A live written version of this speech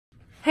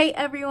Hey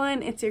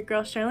everyone, it's your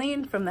girl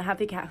Charlene from the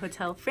Happy Cat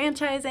Hotel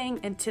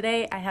franchising, and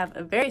today I have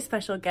a very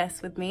special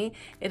guest with me.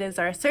 It is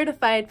our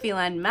Certified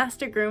Feline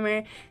Master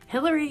Groomer,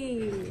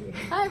 Hillary.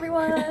 Hi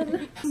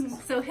everyone!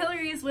 So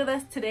Hillary is with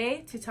us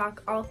today to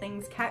talk all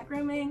things cat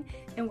grooming,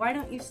 and why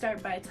don't you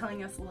start by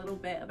telling us a little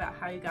bit about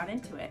how you got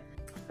into it?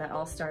 That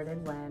all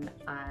started when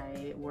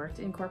I worked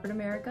in corporate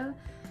America.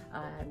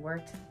 I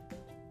worked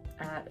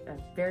at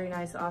a very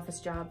nice office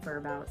job for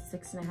about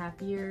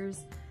 6.5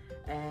 years.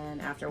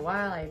 And after a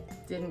while, I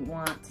didn't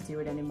want to do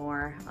it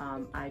anymore.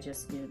 I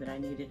just knew that I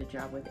needed a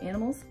job with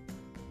animals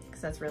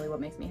because that's really what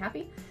makes me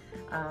happy.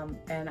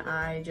 And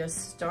I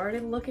just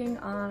started looking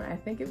on, I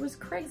think it was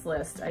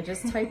Craigslist. I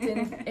just typed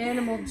in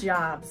animal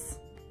jobs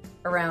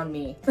around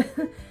me.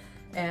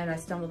 And I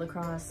stumbled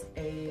across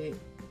a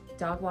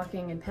dog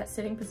walking and pet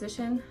sitting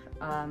position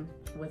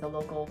with a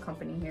local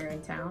company here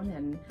in town.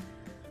 And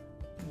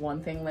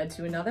one thing led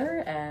to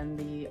another, and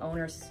the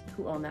owners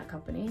who own that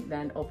company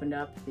then opened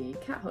up the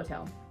cat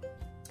hotel.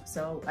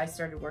 So I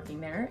started working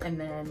there, and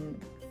then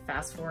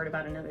fast forward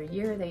about another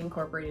year, they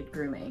incorporated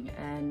grooming.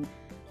 And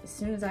as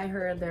soon as I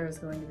heard there was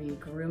going to be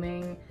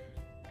grooming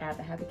at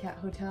the Happy Cat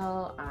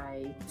Hotel,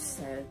 I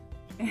said,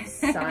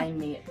 sign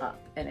me up.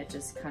 And it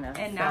just kind of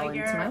fell into my lap. And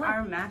now you're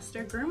our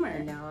master groomer.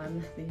 And now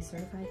I'm the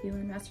Certified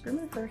Feline Master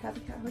Groomer for Happy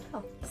Cat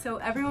Hotel. So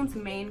everyone's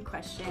main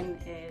question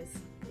is,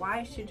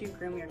 why should you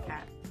groom your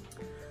cat?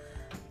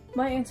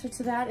 My answer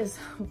to that is,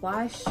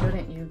 why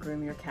shouldn't you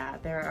groom your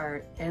cat? There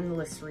are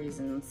endless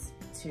reasons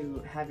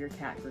to have your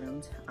cat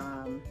groomed.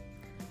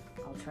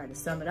 I'll try to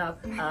sum it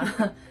up.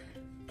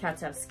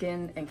 Cats have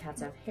skin and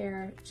cats have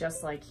hair,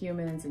 just like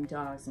humans and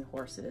dogs and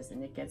horses,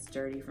 and it gets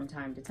dirty from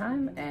time to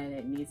time, and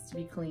it needs to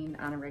be cleaned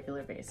on a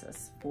regular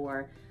basis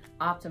for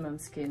optimum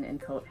skin and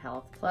coat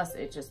health. Plus,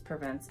 it just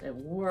prevents a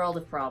world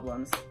of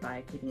problems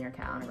by keeping your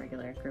cat on a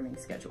regular grooming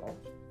schedule.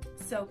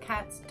 So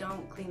cats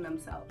don't clean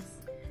themselves?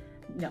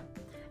 No.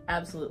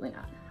 Absolutely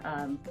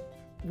not.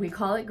 We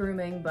call it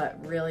grooming,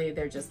 but really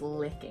they're just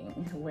licking.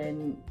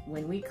 When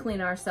we clean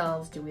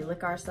ourselves, do we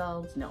lick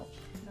ourselves? No.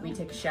 We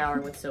take a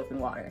shower with soap and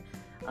water.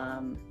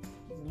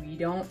 We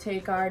don't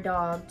take our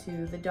dog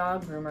to the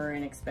dog groomer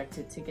and expect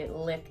it to get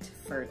licked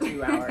for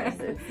 2 hours.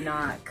 It's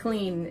not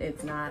clean,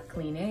 it's not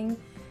cleaning.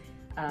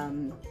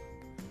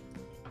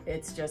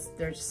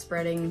 They're just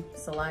spreading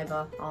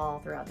saliva all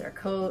throughout their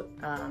coat.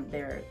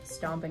 They're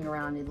stomping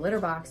around in litter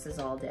boxes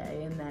all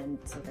day, and then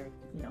so they're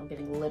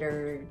getting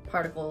litter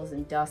particles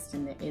and dust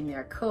in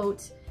their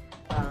coat.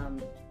 A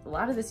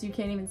lot of this you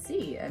can't even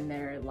see, and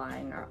they're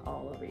lying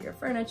all over your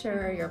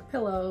furniture, your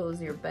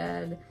pillows, your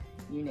bed,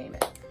 you name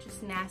it.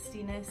 Just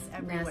nastiness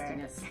everywhere.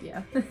 Nastiness,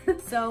 yeah.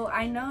 So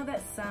I know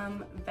that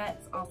some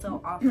vets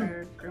also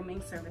offer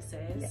grooming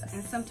services, yes.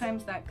 And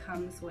sometimes that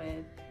comes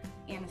with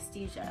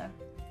anesthesia.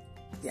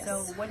 Yes. So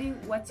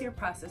what's your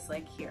process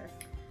like here?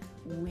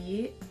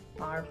 We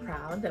are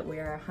proud that we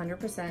are a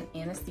 100%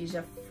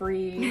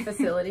 anesthesia-free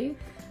facility.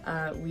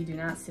 We do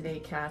not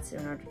sedate cats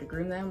in order to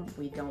groom them.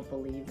 We don't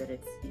believe that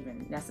it's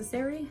even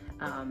necessary.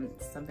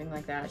 Something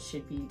like that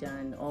should be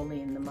done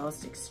only in the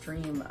most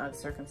extreme of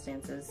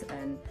circumstances.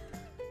 And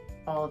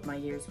all of my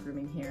years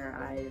grooming here,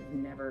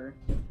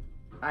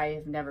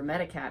 I've never met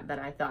a cat that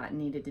I thought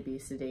needed to be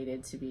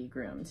sedated to be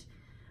groomed.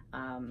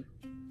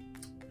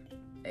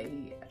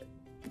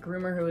 A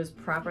groomer who is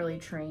properly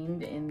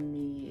trained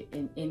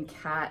in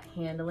cat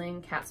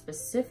handling, cat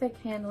specific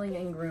handling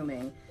and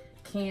grooming,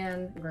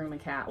 can groom a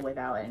cat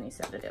without any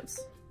sedatives.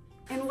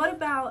 And what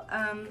about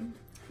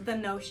the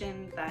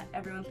notion that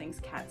everyone thinks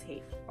cats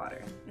hate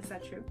water? Is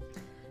that true?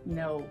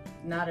 No,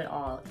 not at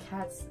all.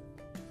 Cats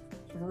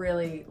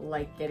really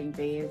like getting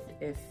bathed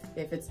if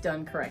it's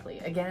done correctly.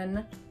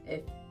 Again,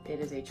 if it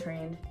is a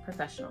trained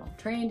professional,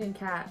 trained in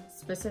cat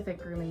specific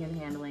grooming and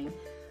handling,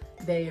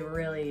 they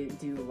really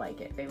do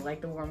like it. They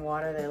like the warm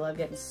water, they love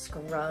getting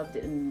scrubbed,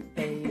 and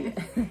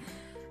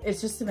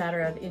it's just a matter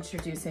of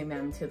introducing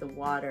them to the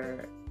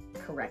water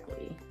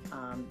correctly.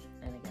 And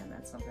again,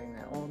 that's something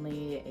that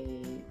only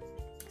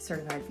a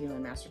Certified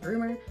Feline Master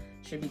Groomer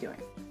should be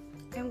doing.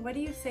 And what do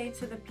you say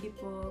to the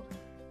people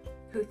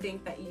who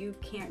think that you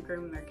can't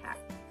groom their cat?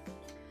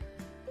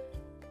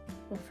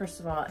 Well, first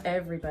of all,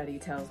 everybody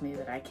tells me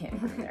that I can't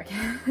groom their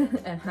cat,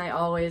 and I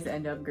always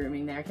end up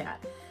grooming their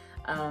cat.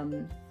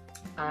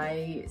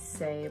 I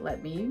say,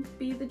 let me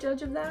be the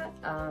judge of that.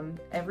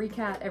 Every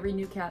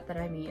new cat that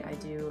I meet, I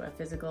do a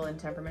physical and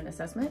temperament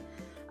assessment.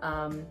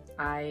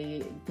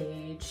 I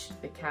gauge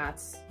the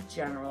cat's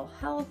general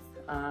health,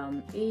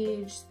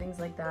 age, things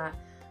like that.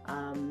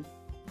 And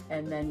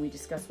then we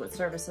discuss what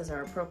services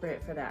are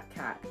appropriate for that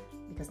cat,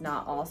 because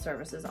not all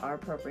services are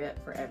appropriate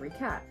for every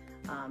cat.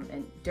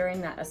 And during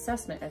that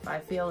assessment, if I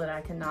feel that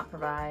I cannot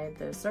provide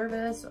the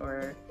service,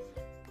 or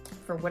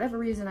for whatever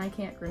reason I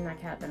can't groom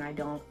that cat, then I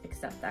don't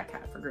accept that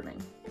cat for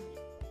grooming.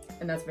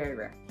 And that's very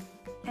rare.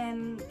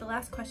 And the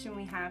last question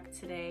we have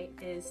today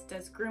is,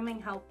 does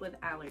grooming help with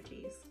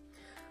allergies?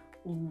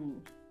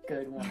 Ooh,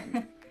 good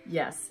one.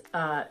 Yes,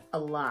 a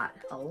lot.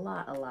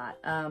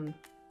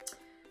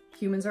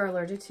 humans are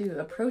allergic to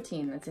a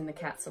protein that's in the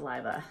cat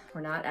saliva.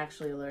 We're not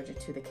actually allergic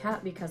to the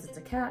cat because it's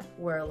a cat.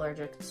 We're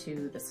allergic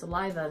to the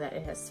saliva that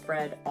it has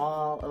spread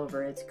all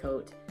over its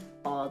coat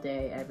all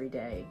day, every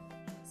day,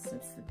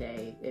 since the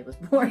day it was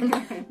born,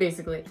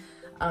 basically.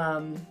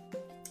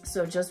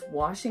 So just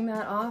washing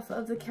that off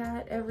of the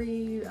cat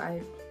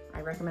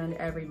I recommend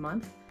every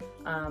month,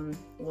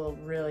 will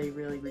really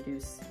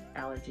reduce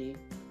allergy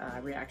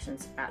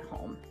reactions at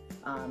home.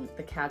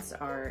 The cats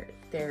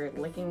they're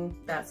licking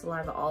that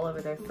saliva all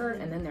over their fur,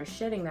 and then they're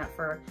shedding that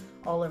fur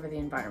all over the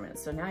environment.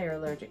 So now you're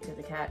allergic to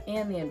the cat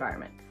and the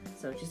environment.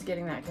 So just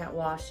getting that cat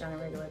washed on a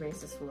regular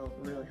basis will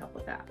really help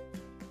with that.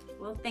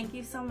 Well, thank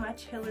you so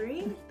much,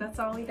 Hillary. That's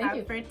all we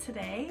have for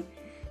today.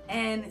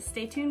 And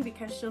stay tuned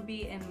because she'll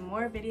be in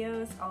more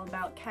videos all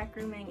about cat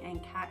grooming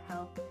and cat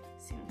health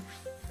soon.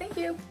 Thank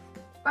you.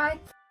 Bye.